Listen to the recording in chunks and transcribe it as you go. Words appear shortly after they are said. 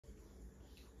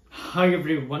Hi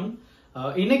everyone.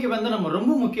 இன்னைக்கு வந்து நம்ம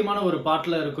ரொம்ப முக்கியமான ஒரு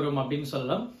பார்ட்ல இருக்கிறோம் அப்படின்னு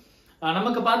சொல்லலாம்.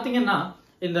 நமக்கு பாத்தீங்கன்னா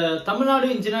இந்த Tamil Nadu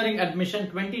engineering admission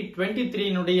 2023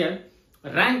 னுடைய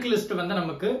rank list வந்து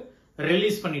நமக்கு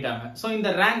ரிலீஸ் பண்ணிட்டாங்க. சோ இந்த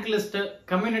ரேங்க் லிஸ்ட்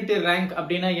கம்யூனிட்டி ரேங்க்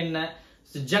அப்படின்னா என்ன,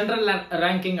 ஜெனரல்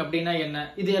ரேங்கிங் அப்படின்னா என்ன,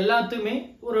 இது எல்லாத்துமே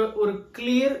ஒரு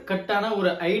கிளியர் கட்டான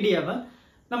ஒரு ஐடியாவை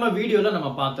நம்ம வீடியோல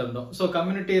நம்ம பார்த்திருந்தோம். சோ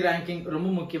கம்யூனிட்டி ரேங்கிங்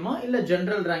ரொம்ப முக்கியமா இல்ல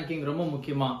ஜெனரல் ரேங்கிங் ரொம்ப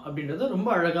முக்கியமா அப்படின்றத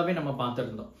ரொம்ப அழகாவே நம்ம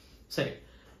பார்த்திருந்தோம். சரி,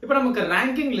 இப்ப நமக்கு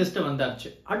ரேங்கிங் லிஸ்ட் வந்தாச்சு.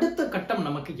 அடுத்த கட்டம்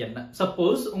நமக்கு என்ன?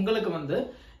 சப்போஸ் உங்களுக்கு வந்து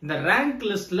இந்த ரேங்க்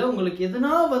லிஸ்ட்ல உங்களுக்கு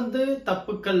எதுனா வந்து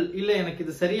தப்புக்கள் இல்ல எனக்கு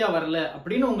இது சரியா வரல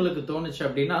அப்படின்னு உங்களுக்கு தோணுச்சு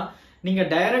அப்படின்னா நீங்க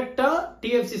டைரக்டா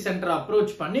டிஎஃப்சி சென்டர்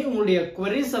அப்ரோச் பண்ணி உங்களுடைய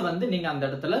குவரிஸ வந்து நீங்க அந்த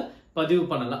இடத்துல பதிவு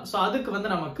பண்ணலாம். சோ அதுக்கு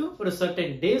வந்து நமக்கு ஒரு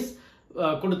சர்டன் டேஸ்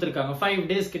கொடுத்திருக்காங்க. 5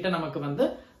 டேஸ் கிட்ட நமக்கு வந்து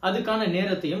அதுக்கான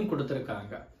நேரத்தையும்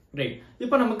கொடுத்திருக்காங்க. ரைட்,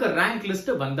 இப்போ நமக்கு ரேங்க் லிஸ்ட்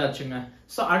வந்தாச்சுங்க.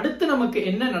 சோ அடுத்து நமக்கு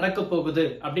என்ன நடக்க போகுது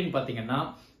அப்படின்னு பாத்தீங்கன்னா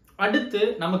அடுத்து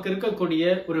நமக்கு இருக்கக்கூடிய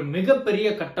ஒரு மிகப்பெரிய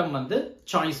கட்டம் வந்து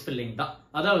சாய்ஸ் ஃபில்லிங் தான்,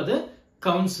 அதாவது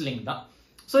கவுன்சிலிங் தான்.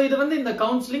 சோ இது வந்து இந்த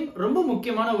கவுன்சிலிங் ரொம்ப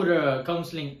முக்கியமான ஒரு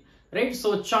counselling. Right,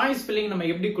 so choice filling நம்ம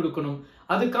எப்படி கொடுக்கணும்,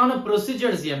 அதுக்கான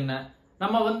ப்ரொசீஜர்ஸ் என்ன,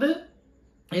 நம்ம வந்து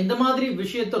எந்த மாதிரி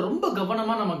விஷயத்தை ரொம்ப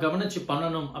கவனமா நம்ம கவனிச்சு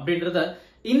பண்ணணும் அப்படின்றத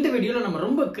இந்த வீடியோல நம்ம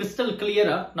ரொம்ப கிறிஸ்டல்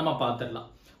கிளியரா நம்ம பார்த்துடலாம்.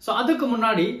 சோ அதுக்கு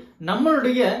முன்னாடி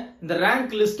நம்மளுடைய இந்த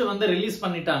ரேங்க் லிஸ்ட் வந்து ரிலீஸ்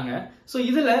பண்ணிட்டாங்க. சோ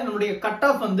இதுல நம்மளுடைய கட்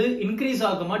ஆஃப் வந்து இன்க்ரீஸ்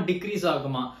ஆகுமா டிக்ரீஸ்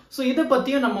ஆகுமா, சோ இத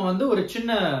பத்தியும் நம்ம வந்து ஒரு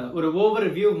சின்ன ஒரு ஓவர்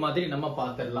வியூ மாதிரி நம்ம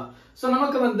பார்த்துடலாம். சோ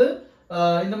நமக்கு வந்து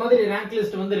இந்த மாதிரி ரேங்க்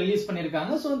லிஸ்ட் வந்து ரிலீஸ்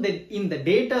பண்ணிருக்காங்க. சோ இந்த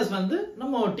டேட்டாஸ் வந்து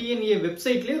நம்ம டிஎன்ஏ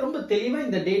வெப்சைட்லயே ரொம்ப தெளிவா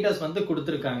இந்த டேட்டாஸ் வந்து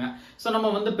கொடுத்திருக்காங்க. சோ நம்ம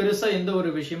வந்து பெருசா எந்த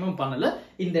ஒரு விஷயமும் பண்ணல.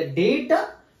 இந்த டேட்டா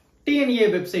டிஎன்ஏ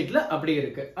வெப்சைட்ல அப்படி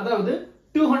இருக்கு. அதாவது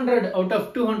 200 அவுட் ஆஃப்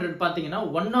 200 பாத்தீங்கன்னா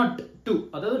 102,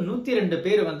 அதாவது 102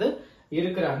 பேர் வந்து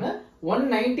இருக்கிறாங்க.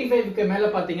 195க்கு மேல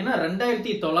பாத்தீங்கன்னா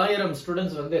 2900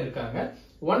 ஸ்டூடெண்ட்ஸ் வந்து இருக்காங்க.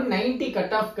 190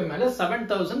 கட் ஆஃப்க்கு மேல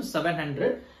 7700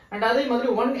 அண்ட் அதே மாதிரி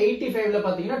 185ல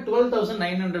பாத்தீங்கன்னா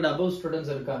 12900 அபவ்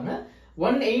ஸ்டூடெண்ட்ஸ் இருக்காங்க.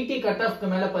 180 கட் ஆஃப்க்கு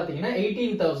மேல பாத்தீங்கன்னா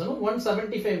 18000,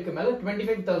 175க்கு மேல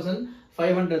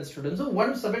 25500 ஸ்டூடெண்ட்ஸ்,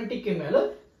 170க்கு மேல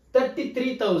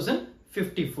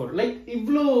 33054. லைக்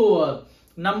இவ்ளோ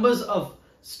நம்பர்ஸ் ஆஃப்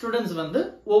ஸ்டூடெண்ட்ஸ் வந்து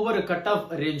ஒவ்வொரு கட் ஆஃப்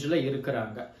ரேஞ்ச்ல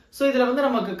இருக்கிறாங்க. சோ இதுல வந்து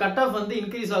நமக்கு கட் ஆஃப் வந்து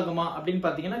இன்க்ரீஸ் ஆகுமா அப்படின்னு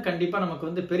பாத்தீங்கன்னா கண்டிப்பா நமக்கு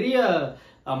வந்து பெரிய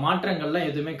மாற்றங்கள்லாம்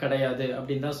எதுவுமே கிடையாது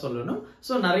அப்படின்னு தான் சொல்லணும்.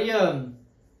 சோ நிறைய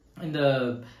இந்த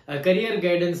கரியர்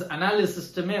கைடன்ஸ்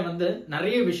அனாலிசிஸ்டுமே வந்து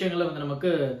நிறைய விஷயங்களை வந்து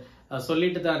நமக்கு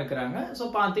சொல்லிட்டு தான் இருக்கிறாங்க. சோ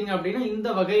பாத்தீங்க அப்படின்னா இந்த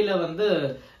வகையில வந்து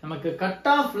நமக்கு கட்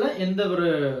ஆஃப்ல எந்த ஒரு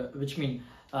விச் மீன்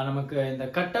நமக்கு இந்த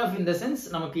கட் ஆஃப் இந்த சென்ஸ்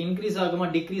நமக்கு இன்க்ரீஸ் ஆகுமா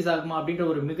டிக்ரீஸ் ஆகுமா அப்படின்ற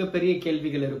ஒரு மிகப்பெரிய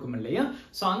கேள்விகள் இருக்கும் இல்லையா.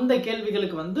 சோ அந்த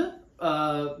கேள்விகளுக்கு வந்து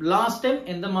லாஸ்ட் டைம்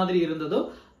எந்த மாதிரி இருந்ததோ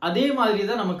அதே மாதிரி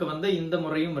தான் நமக்கு வந்து இந்த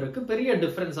முறையும் இருக்கு. பெரிய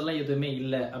டிஃபரன்ஸ் எல்லாம் எதுவுமே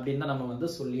இல்லை அப்படின்னு தான் நம்ம வந்து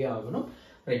சொல்லியே ஆகணும்.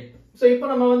 ரைட், சோ இப்போ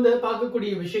நம்ம வந்து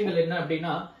பார்க்கக்கூடிய விஷயங்கள் என்ன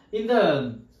அப்படின்னா இந்த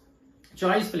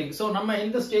சாய்ஸ் ஃபில்லிங். சோ நம்ம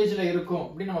எந்த ஸ்டேஜ்ல இருக்கோம்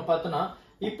அப்படின்னு நம்ம பார்த்தோம்னா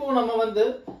இப்போ நம்ம வந்து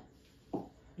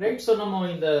ரைட், சோ நம்ம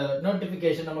இந்த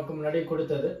நோட்டிபிகேஷன் நமக்கு முன்னாடி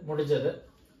கொடுத்தது முடிஞ்சது,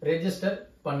 ரெஜிஸ்டர்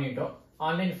பண்ணிட்டோம்,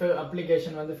 ஆன்லைன்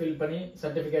அப்ளிகேஷன் வந்து ஃபில் பண்ணி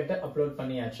சர்டிபிகேட் அப்லோட்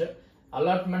பண்ணியாச்சு,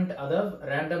 அலாட்மெண்ட் அதாவது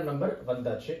ரேண்டம் நம்பர்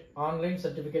வந்தாச்சு, online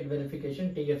certificate verification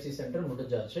DFC centre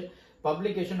முடிஞ்சாச்சு,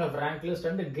 publication of rank list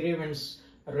and grievance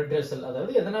redressal,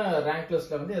 அதாவது எதனா ரேங்க்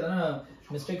லிஸ்ட்ல வந்து எதனா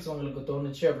மிஸ்டேக்ஸ் உங்களுக்கு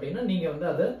தோணுச்சு அப்படின்னா நீங்க வந்து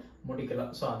அதை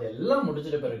முடிக்கலாம். சோ அதெல்லாம்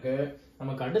முடிஞ்சிட்ட பிறகு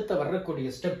நமக்கு அடுத்த வரக்கூடிய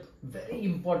ஸ்டெப், வெரி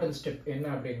இம்பார்ட்டன்ட் ஸ்டெப் என்ன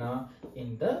அப்படின்னா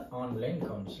இந்த ஆன்லைன்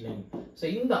கவுன்சிலிங். சோ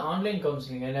இந்த ஆன்லைன்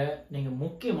கவுன்சிலிங்ல நீங்க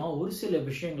முக்கியமா ஒரு சில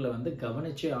விஷயங்களை வந்து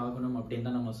கவனிச்சே ஆகணும் அப்படின்னு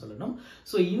தான் நம்ம சொல்லணும்.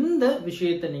 சோ இந்த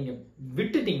விஷயத்தை நீங்க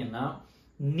விட்டுட்டீங்கன்னா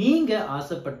நீங்க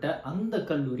ஆசைப்பட்ட அந்த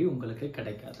கல்லூரி உங்களுக்கு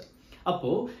கிடைக்காது. அப்போ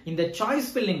இந்த சாய்ஸ்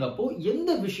ஃபில்லிங் அப்போ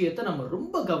எந்த விஷயத்தை நம்ம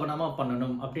ரொம்ப கவனமா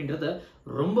பண்ணணும் அப்படின்றத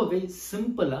ரொம்பவே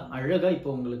சிம்பிளா அழகா இப்போ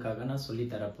உங்களுக்காக நான் சொல்லி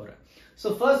தர போறேன். சோ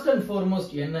ஃபர்ஸ்ட் அண்ட்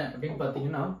ஃபார்மோஸ்ட் என்ன அப்படின்னு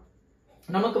பாத்தீங்கன்னா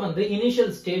நமக்கு வந்து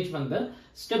இனிஷியல் ஸ்டேஜ் வந்து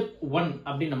ஸ்டெப் 1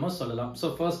 அப்படின்னு நம்ம சொல்லலாம். சோ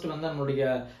ஃபர்ஸ்ட் வந்து நம்மளுடைய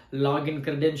லாகின்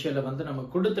கிரெடென்ஷியலை வந்து நம்ம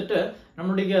கொடுத்துட்டு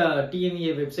நம்மளுடைய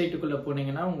டிஎன்ஏ வெப்சைட்டுக்குள்ள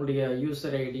போனீங்கன்னா உங்களுடைய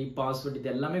யூசர் ஐடி பாஸ்வேர்ட்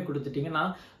இது எல்லாமே கொடுத்துட்டீங்கன்னா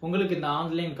உங்களுக்கு இந்த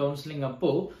ஆன்லைன் கவுன்சிலிங்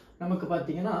அப்போ நமக்கு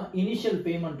பாத்தீங்கன்னா இனிஷியல்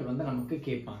பேமெண்ட் வந்து நமக்கு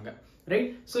கேட்பாங்க. ரைட்,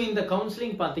 சோ இந்த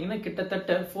கவுன்சிலிங் பாத்தீங்கன்னா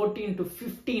கிட்டத்தட்ட 14 to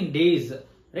 15 டேஸ்.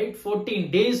 ரைட், 14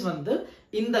 டேஸ் வந்து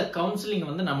இந்த கவுன்சிலிங்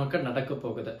வந்து நமக்கு நடக்க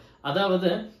போகுது. அதாவது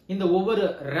இந்த ஒவ்வொரு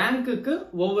ரேங்க்குக்கு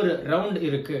ஒவ்வொரு ரவுண்ட்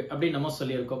இருக்கு அப்படின்னு நம்ம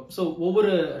சொல்லியிருக்கோம். சோ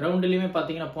ஒவ்வொரு ரவுண்ட்லயுமே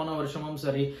பாத்தீங்கன்னா போன வருஷமும்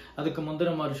சரி அதுக்கு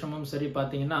முந்தின வருஷமும் சரி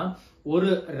பாத்தீங்கன்னா ஒரு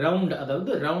ரவுண்ட்,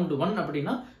 அதாவது ரவுண்ட் 1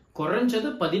 அப்படின்னா குறைஞ்சது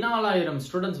 14,000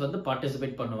 ஸ்டூடெண்ட்ஸ் வந்து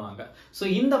பார்ட்டிசிபேட் பண்ணுவாங்க. ஸோ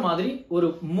இந்த மாதிரி ஒரு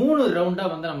 3 ரவுண்டா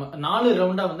வந்து 4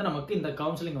 ரவுண்டா வந்து நமக்கு இந்த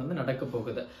கவுன்சிலிங் வந்து நடக்க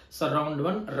போகுது. So round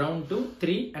 1, round 2,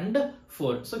 3 and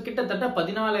 4. So கிட்டத்தட்ட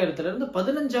 14,000ல இருந்து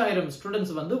 15,000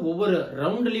 ஸ்டூடெண்ட்ஸ் வந்து ஒவ்வொரு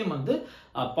ரவுண்ட்லயும் வந்து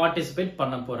பார்ட்டிசிபேட்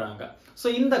பண்ண போறாங்க. ஸோ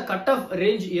இந்த கட் ஆஃப்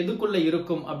ரேஞ்ச் எதுக்குள்ள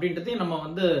இருக்கும் அப்படின்றதையும் நம்ம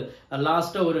வந்து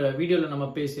லாஸ்டா ஒரு வீடியோல நம்ம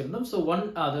பேசியிருந்தோம். ஸோ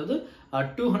அதாவது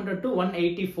 200 to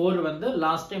 184 வந்து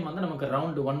லாஸ்ட் டைம் வந்து நமக்கு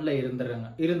ரவுண்ட் 1ல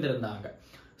இருந்திருந்தாங்க.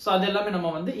 ஸோ அது எல்லாமே நம்ம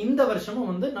வந்து இந்த வருஷமும்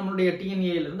வந்து நம்மளுடைய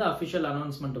TNEA இருந்து அஃபிஷியல்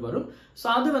அனௌன்ஸ்மெண்ட் வரும். ஸோ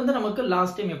அது வந்து நமக்கு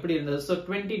லாஸ்ட் டைம் எப்படி இருந்தது, ஸோ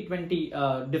 2020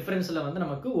 டிஃபரன்ஸ்ல வந்து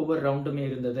நமக்கு ஒவ்வொரு ரவுண்டுமே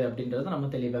இருந்தது அப்படின்றத நம்ம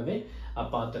தெளிவாகவே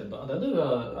பார்த்துருந்தோம். அதாவது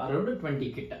அரௌண்ட் 20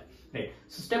 கிட்ட. ரைட்.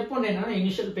 ஸோ ஸ்டெப் 1 என்னன்னா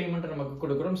இனிஷியல் பேமெண்ட் நமக்கு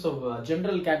கொடுக்குறோம். ஸோ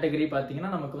ஜென்ரல் கேட்டகரி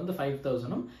பார்த்தீங்கன்னா நமக்கு வந்து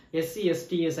 5,000, SC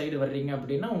STA சைடு வர்றீங்க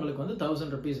அப்படின்னா உங்களுக்கு வந்து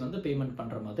 1,000 rupees வந்து பேமெண்ட்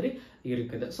பண்ற மாதிரி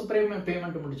இருக்குது. ஸோ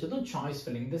பேமெண்ட் முடிச்சதும் choice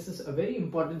filling. This is a very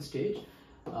important stage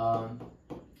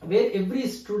where every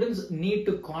students need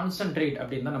to concentrate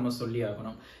அப்படின்னு தான் நம்ம சொல்லி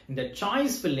ஆகணும். இந்த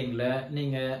சாய்ஸ் ஃபில்லிங்ல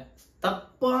நீங்க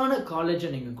தப்பான காலேஜை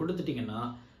நீங்க கொடுத்துட்டீங்கன்னா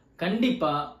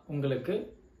கண்டிப்பா உங்களுக்கு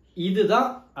இதுதான்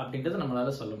அப்படின்றத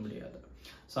நம்மளால சொல்ல முடியாது.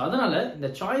 ஸோ அதனால இந்த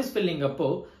சாய்ஸ் ஃபில்லிங் அப்போ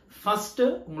ஃபர்ஸ்ட்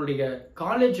உங்களுடைய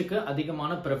காலேஜுக்கு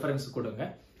அதிகமான ப்ரிஃபரன்ஸ் கொடுங்க.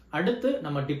 அடுத்து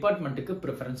நம்ம டிபார்ட்மெண்ட்டுக்கு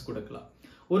ப்ரிஃபரன்ஸ் கொடுக்கலாம்.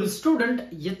 ஒரு ஸ்டூடெண்ட்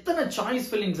எத்தனை சாய்ஸ்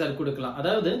ஃபில்லிங் சார் கொடுக்கலாம்,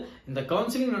 அதாவது இந்த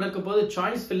கவுன்சிலிங் நடக்கும் போது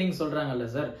சாய்ஸ் ஃபில்லிங் சொல்றாங்கல்ல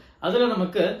சார், அதுல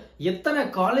நமக்கு எத்தனை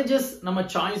காலேஜஸ் நம்ம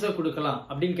சாய்ஸா கொடுக்கலாம்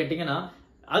அப்படின்னு கேட்டீங்கன்னா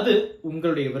அது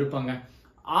உங்களுடைய விருப்பங்க.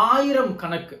 1000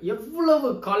 கணக்கு எவ்வளவு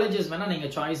காலேஜஸ் வேணா நீங்க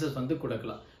சாய்ஸஸ் வந்து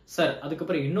கொடுக்கலாம் சார்.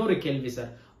 அதுக்கப்புறம் இன்னொரு கேள்வி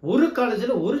சார், ஒரு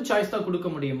காலேஜ்ல ஒரு சாய்ஸ் தான் கொடுக்க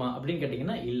முடியுமா அப்படின்னு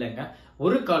கேட்டீங்கன்னா இல்லைங்க.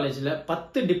 ஒரு காலேஜ்ல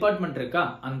 10 டிபார்ட்மெண்ட் இருக்கா,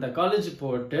 அந்த காலேஜ்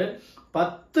போட்டு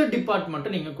 10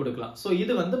 டிபார்ட்மெண்ட் நீங்க கொடுக்கலாம். ஸோ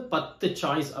இது வந்து 10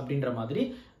 சாய்ஸ் அப்படின்ற மாதிரி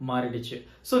மாறிடுச்சு.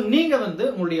 ஸோ நீங்க வந்து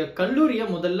உங்களுடைய கல்லூரியை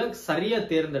முதல்ல சரியா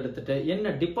தேர்ந்தெடுத்துட்டு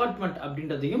என்ன டிபார்ட்மெண்ட்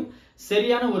அப்படின்றதையும்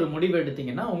சரியான ஒரு முடிவு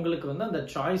எடுத்தீங்கன்னா உங்களுக்கு வந்து அந்த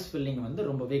சாய்ஸ் ஃபில்லிங் வந்து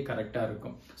ரொம்பவே கரெக்டா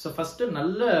இருக்கும். ஸோ ஃபர்ஸ்ட்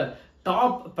நல்ல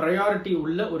டாப் ப்ரையாரிட்டி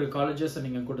உள்ள ஒரு காலேஜஸ்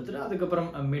நீங்க கொடுத்துட்டு அதுக்கப்புறம்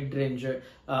மிட் ரேஞ்ச்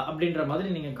அப்படின்ற மாதிரி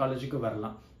நீங்க காலேஜுக்கு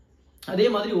வரலாம். அதே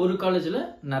மாதிரி ஒரு காலேஜ்ல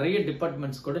நிறைய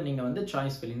டிபார்ட்மெண்ட்ஸ் கூட நீங்க வந்து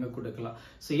சாய்ஸ் ஃபில்லிங் கொடுக்கலாம்.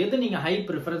 ஸோ எது நீங்க ஹை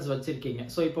ப்ரிஃபரன்ஸ் வச்சிருக்கீங்க.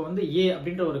 ஸோ இப்போ வந்து ஏ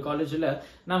அப்படின்ற ஒரு காலேஜ்ல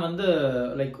நான் வந்து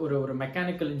லைக் ஒரு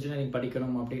மெக்கானிக்கல் இன்ஜினியரிங்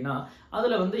படிக்கணும் அப்படின்னா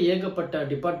அதுல வந்து ஏகப்பட்ட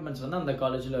டிபார்ட்மெண்ட்ஸ் வந்து அந்த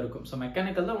காலேஜ்ல இருக்கும். ஸோ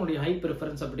மெக்கானிக்கல் தான் உங்களுடைய ஹை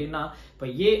ப்ரிஃபரன்ஸ் அப்படின்னா இப்போ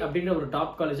ஏ அப்படின்ற ஒரு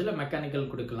டாப் காலேஜ்ல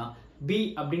மெக்கானிக்கல் கொடுக்கலாம், பி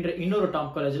அப்படின்ற இன்னொரு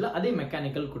டாப் காலேஜ்ல அதே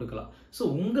மெக்கானிக்கல் கொடுக்கலாம். ஸோ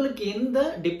உங்களுக்கு எந்த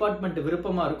டிபார்ட்மெண்ட்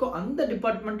விருப்பமா இருக்கோ அந்த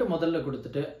டிபார்ட்மெண்ட் முதல்ல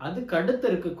கொடுத்துட்டு அதுக்கு அடுத்து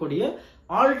இருக்கக்கூடிய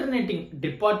ஆல்டர்னேட்டிங்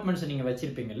டிபார்ட்மெண்ட்ஸ் நீங்க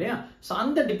வச்சிருப்பீங்க இல்லையா, ஸோ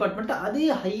அந்த டிபார்ட்மெண்ட் அதே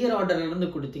ஹையர் ஆர்டர்ல இருந்து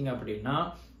கொடுத்தீங்க அப்படின்னா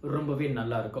ரொம்பவே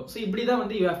நல்லா இருக்கும். ஸோ இப்படிதான்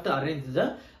வந்து you have to arrange the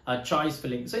choice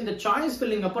filling. So இந்த சாய்ஸ்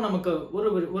ஃபில்லிங் அப்போ நமக்கு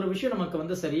ஒரு விஷயம் நமக்கு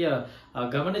வந்து சரியா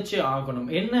கவனிச்சே ஆகணும்.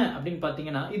 என்ன அப்படின்னு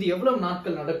பாத்தீங்கன்னா இது எவ்வளவு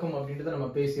நாட்கள் நடக்கும் அப்படின்றத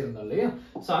நம்ம பேசியிருந்தோம் இல்லையா.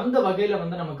 ஸோ அந்த வகையில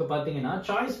வந்து நமக்கு பாத்தீங்கன்னா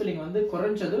சாய்ஸ் ஃபில்லிங் வந்து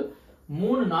குறைஞ்சது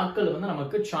 3 நாட்கள் வந்து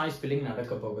நமக்கு சாய்ஸ் ஃபில்லிங்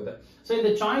நடக்க போகுது. ஸோ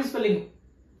இந்த சாய்ஸ் ஃபில்லிங்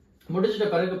முடிச்சிட்ட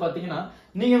பிறகு பாத்தீங்கன்னா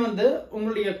நீங்க வந்து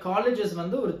உங்களுடைய காலேஜஸ்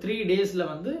வந்து ஒரு 3 daysல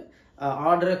வந்து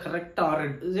ஆர்டரை கரெக்டா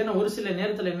ஏன்னா ஒரு சில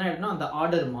நேரத்துல என்ன ஆயிடும்னா அந்த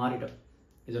ஆர்டர் மாறிடும்.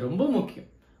 இது ரொம்ப முக்கியம்.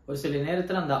 ஒரு சில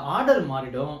நேரத்துல அந்த ஆர்டர்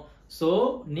மாறிடும். சோ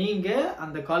நீங்க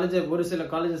அந்த காலேஜ் ஒரு சில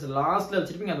காலேஜஸ் லாஸ்ட்ல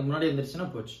வச்சிருப்பீங்க, அது முன்னாடி வந்துருச்சுன்னா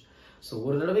போச்சு. சோ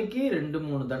ஒரு தடவைக்கு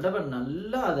 2-3 தடவை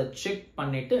நல்லா அதை செக்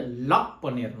பண்ணிட்டு லாக்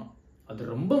பண்ணிடணும்.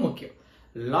 அது ரொம்ப முக்கியம்.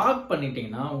 லாக்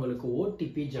பண்ணிட்டீங்கன்னா உங்களுக்கு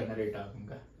ஓடிபி ஜெனரேட்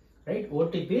ஆகுங்க. ரைட்,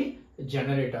 ஓடிபி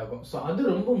ஜெனரேட் ஆகும். ஸோ அது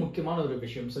ரொம்ப முக்கியமான ஒரு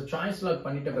விஷயம். ஸோ சாய்ஸ் லாக்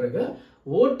பண்ணிட்ட பிறகு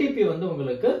ஓடிபி வந்து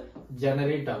உங்களுக்கு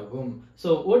ஜெனரேட் ஆகும். ஸோ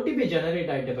ஓடிபி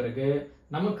ஜெனரேட் ஆயிட்ட பிறகு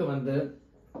நமக்கு வந்து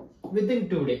within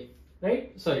 2 days, right,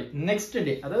 sorry next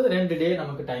day, அதாவது 2 day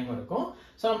நமக்கு டைம் இருக்கும்.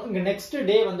 ஸோ இங்க நெக்ஸ்ட்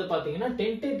டே வந்து பாத்தீங்கன்னா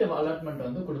டென்டேட்டிவ் அலாட்மெண்ட்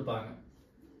வந்து கொடுப்பாங்க.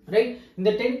 ரைட், இந்த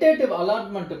டென்டேட்டிவ்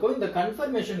அலாட்மெண்ட்டுக்கும் இந்த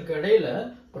கன்ஃபர்மேஷனுக்கு இடையில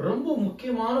ரொம்ப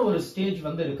முக்கியமான ஒரு ஸ்டேஜ்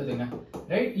வந்து இருக்குதுங்க.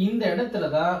 ரைட், இந்த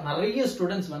இடத்துலதான் நிறைய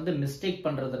ஸ்டூடெண்ட்ஸ் வந்து மிஸ்டேக்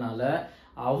பண்றதுனால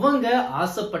அவங்க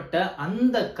ஆசைப்பட்ட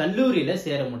அந்த கல்லூரியில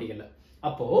சேர முடியல.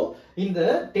 அப்போ இந்த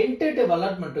டென்டேட்டிவ்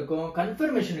அலாட்மெண்ட்டுக்கும்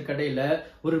கன்ஃபர்மேஷனுக்கு இடையில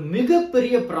ஒரு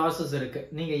மிகப்பெரிய ப்ராசஸ் இருக்கு.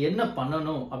 நீங்க என்ன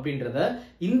பண்ணணும் அப்படின்றத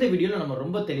இந்த வீடியோல நம்ம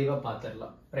ரொம்ப தெளிவா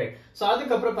பார்த்துடலாம். ரைட், சோ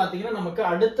அதுக்கப்புறம் பாத்தீங்கன்னா நமக்கு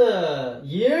அடுத்த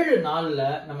 7 நாள்ல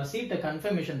நம்ம சீட்டை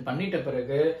கன்ஃபர்மேஷன் பண்ணிட்ட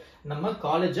பிறகு நம்ம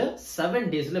காலேஜ 7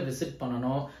 daysல விசிட்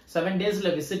பண்ணணும். 7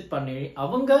 daysல விசிட் பண்ணி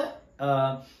அவங்க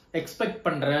எக்ஸ்பெக்ட்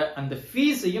பண்ற அந்த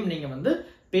ஃபீஸையும் நீங்க வந்து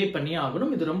பே பண்ணி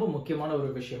ஆகணும். இது ரொம்ப முக்கியமான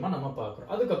ஒரு விஷயமா நம்ம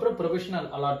பார்க்கிறோம். அதுக்கப்புறம் ப்ரொவிஷனல்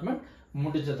அலாட்மெண்ட்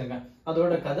முடிஞ்சதுங்க,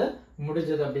 அதோட கதை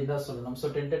முடிஞ்சது அப்படின்னு தான் சொல்லணும். So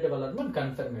tentative allotment,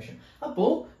 confirmation. அப்போ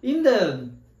இந்த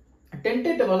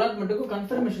டென்டேட்டிவ் அலாட்மெண்ட்டுக்கும்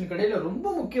கன்ஃபர்மேஷன் இடையில ரொம்ப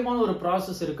முக்கியமான ஒரு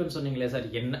ப்ராசஸ் இருக்குன்னு சொன்னீங்களே சார்,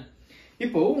 என்ன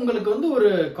இப்போ உங்களுக்கு வந்து ஒரு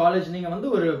காலேஜ், நீங்க வந்து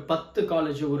ஒரு 10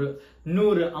 காலேஜ், ஒரு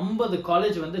 100 50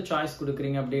 காலேஜ் வந்து சாய்ஸ்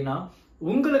கொடுக்குறீங்க அப்படின்னா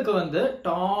உங்களுக்கு வந்து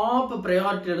டாப்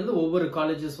ப்ரையாரிட்டில இருந்து ஒவ்வொரு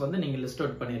காலேஜஸ் வந்து நீங்க லிஸ்ட்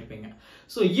அவுட் பண்ணிருப்பீங்க.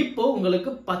 சோ இப்போ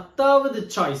உங்களுக்கு 10வது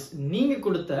சாய்ஸ், நீங்க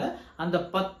கொடுத்த அந்த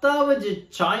 10வது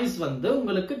சாய்ஸ் வந்து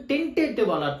உங்களுக்கு டென்டேட்டிவ்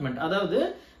அலாட்மெண்ட், அதாவது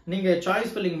நீங்க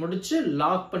சாய்ஸ் ஃபில்லிங் முடிச்சு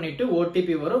லாக் பண்ணிட்டு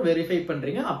ஓடிபி வரும், வெரிஃபை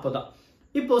பண்றீங்க, அப்போதான்.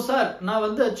 இப்போ சார் நான்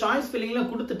வந்து சாய்ஸ் ஃபில்லிங்ல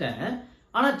கொடுத்துட்டேன்,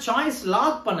 ஆனா சாய்ஸ்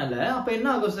லாக் பண்ணல, அப்ப என்ன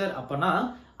ஆகும் சார்? அப்பனா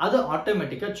அது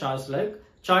ஆட்டோமேட்டிக்கா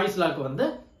சாய்ஸ் லாக் வந்து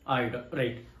ஆயிடும்,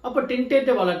 ரைட்? அப்ப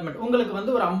டென்டேட்டிவ் அலாட்மெண்ட் உங்களுக்கு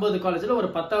வந்து ஒரு 50 காலேஜ்ல ஒரு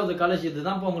 10வது காலேஜ்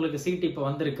இதுதான் உங்களுக்கு சீட் இப்ப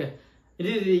வந்திருக்கு,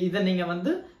 இதை நீங்க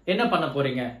வந்து என்ன பண்ண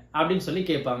போறீங்க அப்படின்னு சொல்லி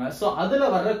கேட்பாங்க. சோ அதுல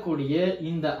வரக்கூடிய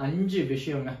இந்த 5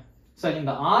 விஷயங்க, சார்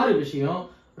இந்த 6 விஷயம்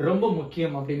ரொம்ப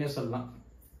முக்கியம் அப்படின்னு சொல்லலாம்.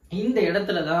 இந்த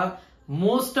இடத்துலதான்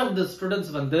மோஸ்ட் ஆஃப் தி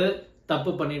ஸ்டூடெண்ட்ஸ் வந்து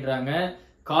தப்பு பண்ணிடுறாங்க,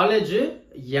 காலேஜ்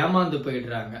ஏமாந்து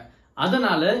போயிடுறாங்க.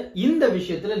 அதனால இந்த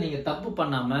விஷயத்துல நீங்க தப்பு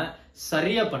பண்ணாம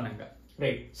சரியா பண்ணுங்க,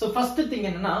 ரைட்? சோ ஃபர்ஸ்ட் திங்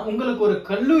என்னன்னா, உங்களுக்கு ஒரு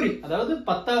கல்லூரி, அதாவது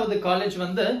 10வது காலேஜ்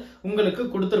வந்து உங்களுக்கு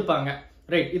கொடுத்திருப்பாங்க,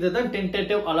 ரைட்? இதுதான்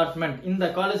டென்டேட்டிவ் அலாட்மெண்ட், இந்த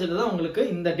காலேஜ்ல தான் உங்களுக்கு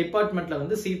இந்த டிபார்ட்மெண்ட்ல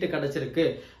வந்து சீட்டு கிடைச்சிருக்கு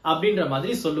அப்படின்ற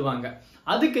மாதிரி சொல்லுவாங்க.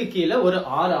 அதுக்கு கீழே ஒரு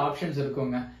 6 ஆப்ஷன்ஸ்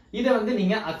இருக்குங்க. இதை வந்து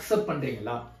நீங்க அக்செப்ட்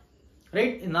பண்றீங்களா,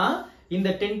 ரைட்? நான் இந்த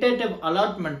டென்டேட்டிவ்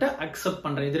அலாட்மெண்ட்டை அக்செப்ட்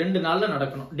பண்றேன், இது 2 நாள்ல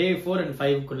நடக்கணும், டே 4 and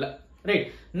 5க்குள்ள, ரைட்?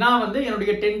 நான் வந்து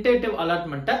என்னுடைய டென்டேட்டிவ்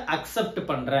அலாட்மெண்ட்டை அக்செப்ட்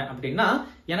பண்றேன் அப்படின்னா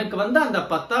எனக்கு வந்து அந்த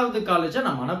 10வது காலேஜை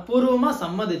நான் மனப்பூர்வமா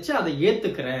சம்மதிச்சு அதை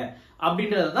ஏத்துக்கிறேன்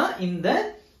அப்படின்றதுதான் இந்த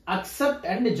அக்செப்ட்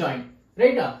அண்ட் ஜாயின்,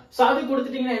 ரைட்டா? சோ அது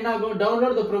கொடுத்துட்டீங்கன்னா என்ன ஆகும்?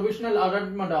 Download the provisional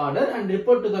allotment order and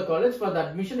report to the college for the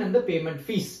admission and the payment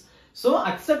fees. So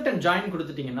accept and join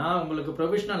கொடுத்துட்டீங்கன்னா உங்களுக்கு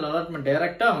ப்ரொவிஷனல் அலாட்மெண்ட்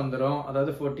டைரக்டா வந்துடும்,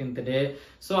 அதாவது 14th டே.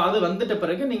 சோ அது வந்துட்ட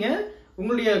பிறகு நீங்க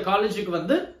உங்களுடைய காலேஜுக்கு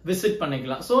வந்து விசிட்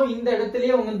பண்ணிக்கலாம். சோ இந்த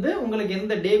இடத்துலயே வந்து உங்களுக்கு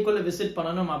எந்த டேக்குள்ள விசிட்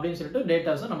பண்ணணும் அப்படின்னு சொல்லிட்டு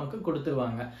டேட்டாஸும் நமக்கு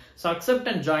கொடுத்துருவாங்க. சோ அக்செப்ட்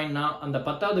அண்ட் ஜாயின்னா அந்த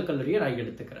 10வது கல்லூரியை நான்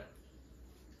எடுத்துக்கிறேன்,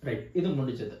 ரைட்? இது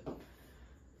முடிஞ்சது.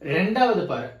 ரெண்டாவது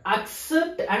பாரு,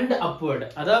 அக்செப்ட் அண்ட் அப்வர்ட்,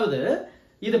 அதாவது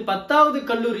இது 10வது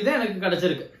கல்லூரி தான் எனக்கு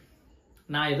கிடைச்சிருக்கு,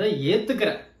 நான் இதை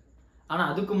ஏத்துக்கிறேன். ஆனா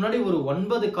அதுக்கு முன்னாடி ஒரு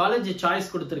 9 காலேஜ்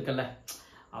சாய்ஸ் கொடுத்திருக்கல,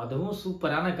 அதுவும்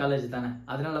சூப்பரான காலேஜ் தானே,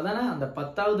 அதனாலதானே அந்த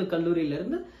 10வது கல்லூரியில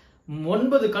இருந்து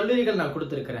 9 கல்லூரிகள் நான்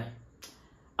கொடுத்திருக்கிறேன்.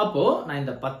 அப்போ நான்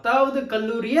இந்த 10வது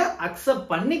கல்லூரியை அக்செப்ட்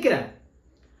பண்ணிக்கிறேன்.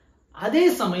 அதே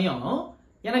சமயம்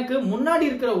எனக்கு முன்னாடி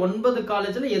இருக்கிற 9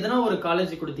 காலேஜ்ல எதனா ஒரு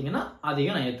காலேஜ் கொடுத்தீங்கன்னா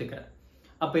அதையும் நான் ஏத்துக்கிறேன்.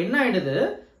 அப்ப என்ன ஆயிடுது?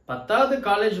 10வது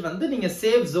காலேஜ் வந்து நீங்க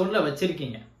சேஃப் ஜோன்ல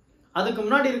வச்சிருக்கீங்க, அதுக்கு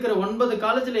முன்னாடி இருக்கிற 9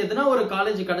 காலேஜ்ல எதனா ஒரு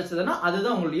காலேஜ் கிடைச்சதுன்னா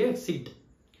அதுதான் உங்களுடைய சீட்.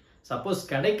 சப்போஸ்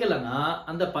கிடைக்கலன்னா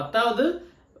அந்த 10வது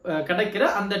கிடைக்கிற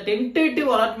அந்த டென்டேட்டிவ்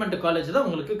அலாட்மெண்ட் காலேஜ் தான்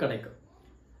உங்களுக்கு கிடைக்கும்.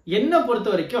 என்ன பொறுத்த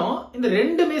வரைக்கும் இந்த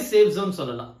ரெண்டுமே சேஃப் ஜோன்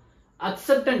சொல்லலாம்.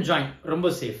 அக்செப்ட் அண்ட் ஜாயின் ரொம்ப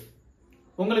சேஃப்.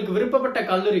 உங்களுக்கு விருப்பப்பட்ட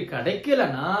கல்லூரி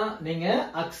கிடைக்கலன்னா நீங்க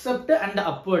அக்செப்ட் அண்ட்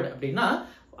அப்வர்ட் அப்படின்னா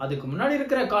அதுக்கு முன்னாடி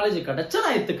இருக்கிற காலேஜ் கிடைச்சா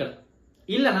நான் ஏத்துக்கிறேன்,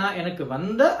 இல்லனா எனக்கு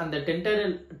வந்த அந்த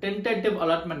டென்டேட்டிவ்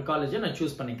அலாட்மெண்ட் காலேஜை நான்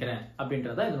சூஸ் பண்ணிக்கிறேன்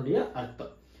அப்படின்றதா இதனுடைய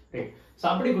அர்த்தம், ரைட்? சோ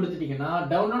அப்படி கொடுத்துட்டீங்கன்னா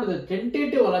download the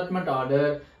tentative allotment order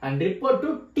and report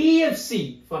to DFC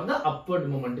for the upward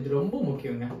movement. இது ரொம்ப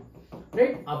முக்கியங்க,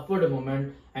 right? Upward movement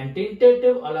and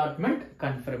tentative allotment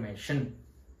confirmation,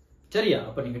 சரியா?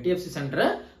 அப்ப நீங்க டிஎஃப்சி சென்டரை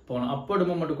போகணும், அப்வர்ட்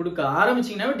மூவ்மெண்ட் கொடுக்க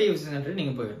ஆரம்பிச்சீங்கன்னாவே டிஎஃப்சி சென்டர்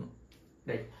நீங்க போயிடணும்,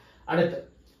 ரைட்? அடுத்து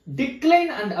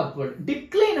decline and upward.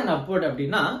 Decline and upward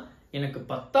அப்படின்னா எனக்கு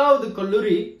 10வது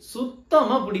கல்லூரி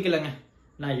சுத்தமா பிடிக்கலங்க,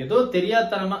 நான் ஏதோ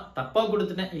தெரியாதனமா தப்பா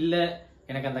கொடுத்துட்டேன், இல்ல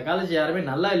எனக்கு அந்த காலேஜ் யாருமே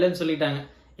நல்லா இல்லைன்னு சொல்லிட்டாங்க,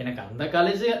 எனக்கு அந்த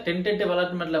காலேஜ் டென்டேட்டிவ்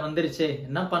அலாட்மெண்ட்ல வந்துருச்சு,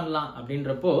 என்ன பண்ணலாம்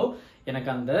அப்படின்றப்போ எனக்கு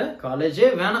அந்த காலேஜே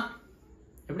வேணாம்.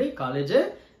 எப்படி? காலேஜ்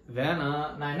வேணாம்,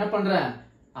 நான் என்ன பண்றேன்?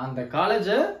 அந்த காலேஜ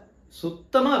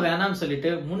சுத்தமா வேணாம்னு சொல்லிட்டு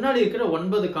முன்னாடி இருக்கிற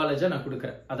 9 காலேஜை நான்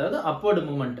கொடுக்குறேன், அதாவது அப்வர்ட்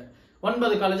மூவ்மெண்ட்.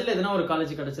 9 காலேஜ்ல எதனா ஒரு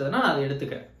காலேஜ் கிடைச்சதுன்னா நான் அதை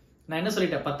எடுத்துக்கிறேன். நான் என்ன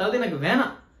சொல்லிட்டேன்? 10வது எனக்கு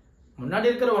வேணாம், முன்னாடி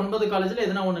இருக்கிற 9 காலேஜ்ல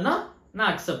எதனா ஒண்ணுனா நான்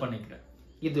அக்செப்ட் பண்ணிக்கிறேன்.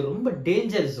 இது ரொம்ப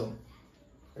டேஞ்சர் ஜோன்,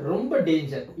 ரொம்ப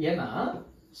டேஞ்சர். ஏன்னா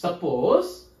சப்போஸ்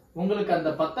உங்களுக்கு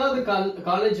அந்த 10வது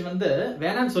காலேஜ் வந்து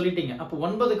வேணாம்னு சொல்லிட்டீங்க, அப்போ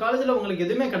 9 காலேஜ்ல உங்களுக்கு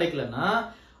எதுவுமே கிடைக்கலன்னா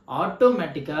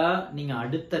ஆட்டோமேட்டிக்கா நீங்க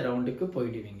அடுத்த ரவுண்டுக்கு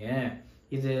போயிடுவீங்க.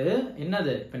 இது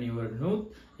என்னது? இப்ப நீ ஒரு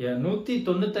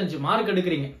 195 மார்க்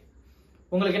எடுக்கிறீங்க,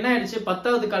 உங்களுக்கு என்ன ஆயிடுச்சு?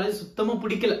 10வது காலேஜ் சுத்தமா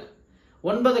பிடிக்கல,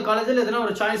 9 காலேஜ்ல எதனா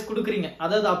ஒரு சாய்ஸ் கொடுக்குறீங்க,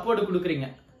 அதாவது அப்வர்ட் கொடுக்குறீங்க,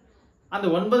 அந்த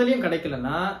 9லயும்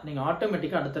கிடைக்கலன்னா நீங்க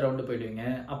ஆட்டோமேட்டிக்கா அடுத்த ரவுண்டு போயிடுவீங்க.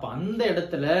 அப்ப அந்த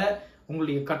இடத்துல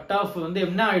உங்களுடைய கட் ஆஃப் வந்து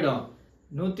என்ன ஆயிடும்?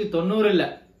 190 இல்ல,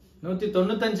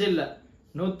 195 இல்ல,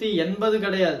 180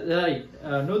 கிடையாது,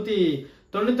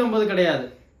 199 கிடையாது.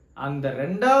 அந்த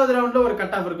 2வது ரவுண்ட்ல ஒரு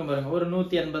கட் ஆஃப் இருக்கும் பாருங்க, ஒரு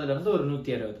 180ல இருந்து ஒரு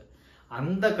 160,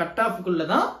 அந்த கட்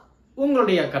ஆஃப்க்குள்ளதான்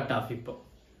உங்களுடைய கட் ஆஃப் இப்போ,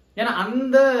 ஏன்னா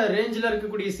அந்த ரேஞ்சில்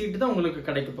இருக்கக்கூடிய சீட்டு தான் உங்களுக்கு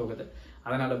கிடைக்க போகுது.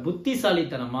 அதனால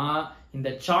புத்திசாலித்தனமா இந்த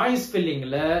சாய்ஸ்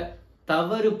ஃபில்லிங்ல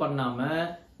தவறு பண்ணாம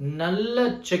நல்லா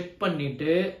செக்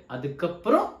பண்ணிட்டு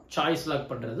அதுக்கப்புறம் சாய்ஸ் லாக்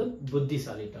பண்றது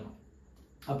புத்திசாலித்தனம்.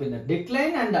 அப்ப இந்த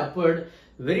decline and upward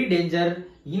very danger.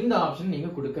 இந்த ஆப்ஷன் நீங்க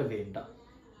கொடுக்க வேண்டாம்.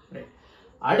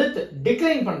 அடுத்து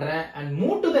டிக்ளைன் பண்றேன் and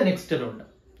move to the next round.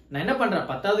 நான் என்ன பண்றேன்,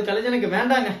 10வது காலேஜ் எனக்கு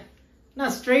வேண்டாங்க,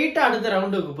 நான் ஸ்ட்ரெயிட்டா அடுத்த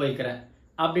ரவுண்டுக்கு போய்க்கிறேன்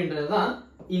அப்படின்றதுதான்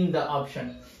இந்த ஆப்ஷன்.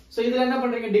 சோ இதுல என்ன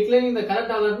பண்றீங்க, declining the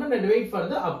current allotment and wait for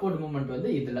the upward movement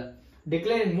வந்து இதுல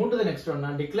decline move to the next round.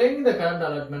 நான் declining the current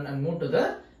allotment and move to the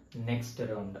next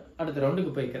round, அடுத்த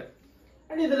ரவுண்டுக்கு போய்க்கிறேன்.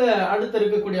 அண்ட் இதுல அடுத்து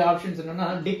இருக்கக்கூடிய ஆப்ஷன்ஸ் என்னன்னா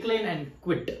டிக்ளைன் அண்ட்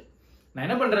குவிட். நான்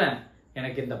என்ன பண்றேன்,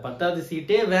 எனக்கு இந்த 10வது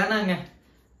சீட்டே வேணாங்க,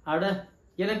 அட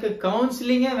எனக்கு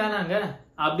கவுன்சிலிங்கே வேணாங்க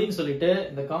அப்படின்னு சொல்லிட்டு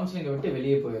இந்த கவுன்சிலிங்கை விட்டு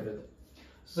வெளியே போயிடுறது.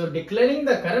 So declaring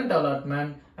the current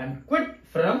allotment and quit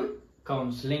from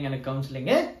counseling. எனக்கு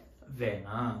கவுன்சிலிங்கே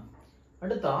வேணாம்.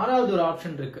 அடுத்து 6வது ஒரு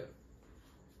ஆப்ஷன் இருக்கு,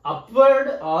 upward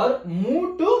or move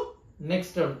to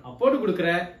next round. upward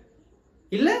கொடுக்கிறேன்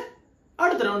இல்ல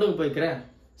அடுத்த ரவுண்டுக்கு போய்க்கிறேன்.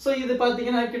 சோ இது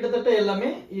பாத்தீங்கன்னா கிட்டத்தட்ட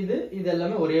எல்லாமே இது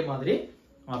எல்லாமே ஒரே மாதிரி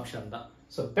ஆப்ஷன் தான்.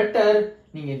 சோ பெட்டர்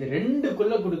நீங்க இது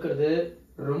ரெண்டுக்குள்ள கொடுக்கிறது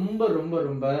ரொம்ப ரொம்ப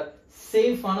ரொம்ப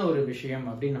சேஃபான ஒரு விஷயம்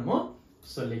அப்படின்னு நம்ம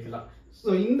சொல்லிக்கலாம். சோ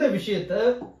இந்த விஷயத்த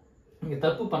நீங்க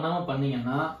தப்பு பண்ணாம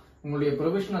பண்ணீங்கன்னா உங்களுடைய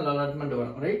ப்ரொஃபஷனல் அலாட்மெண்ட்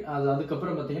வரும், ரைட்?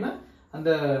 அதுக்கப்புறம் பாத்தீங்கன்னா அந்த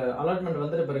அலாட்மெண்ட்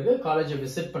வந்த பிறகு காலேஜை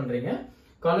விசிட் பண்றீங்க.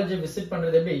 காலேஜை விசிட்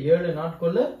பண்றது எப்படி, 7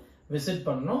 நாட்குள்ள விசிட்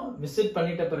பண்ணணும். விசிட்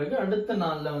பண்ணிட்ட பிறகு அடுத்த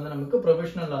நாள்ல வந்து நமக்கு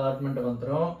ப்ரொஃபஷனல் அலாட்மெண்ட்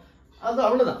வந்துடும். அது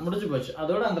அவ்வளவுதான், முடிஞ்சு போச்சு.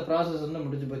 அதோட அந்த ப்ராசஸ் வந்து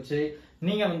முடிஞ்சு போச்சு.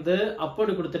 நீங்க வந்து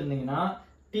அப்போர்டு கொடுத்துருந்தீங்கன்னா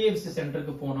டிஎஃப்சி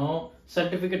சென்டருக்கு போகணும்,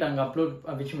 சர்டிபிகேட் அங்க அப்லோட்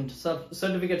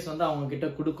சர்டிபிகேட்ஸ் வந்து அவங்க கிட்ட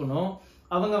கொடுக்கணும்.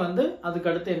 அவங்க வந்து அதுக்கு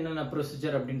அடுத்து என்னென்ன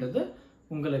ப்ரொசீஜர் அப்படின்றது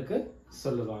உங்களுக்கு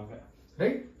சொல்லுவாங்க,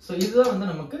 ரைட்? ஸோ இதுதான் வந்து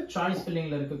நமக்கு சாய்ஸ்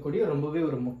ஃபில்லிங்ல இருக்கக்கூடிய ரொம்பவே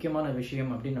ஒரு முக்கியமான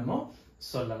விஷயம் அப்படின்னு நம்ம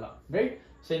சொல்லலாம், ரைட்?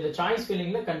 ஸோ இந்த சாய்ஸ்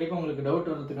ஃபில்லிங்ல கண்டிப்பா உங்களுக்கு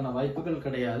டவுட் வர்றதுக்கான வாய்ப்புகள்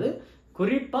கிடையாது.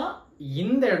 குறிப்பா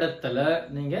இந்த இடத்துல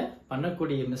நீங்க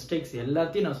பண்ணக்கூடிய மிஸ்டேக்ஸ்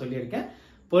எல்லாத்தையும் நான் சொல்லியிருக்கேன்.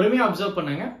 பொறுமையா அப்சர்வ்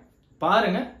பண்ணுங்க,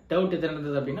 பாருங்க. டவுட் எது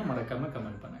இருந்தது அப்படின்னா மறக்காம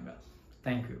கமெண்ட் பண்ணுங்க.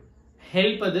 Thank you.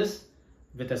 Help this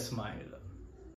with a smile.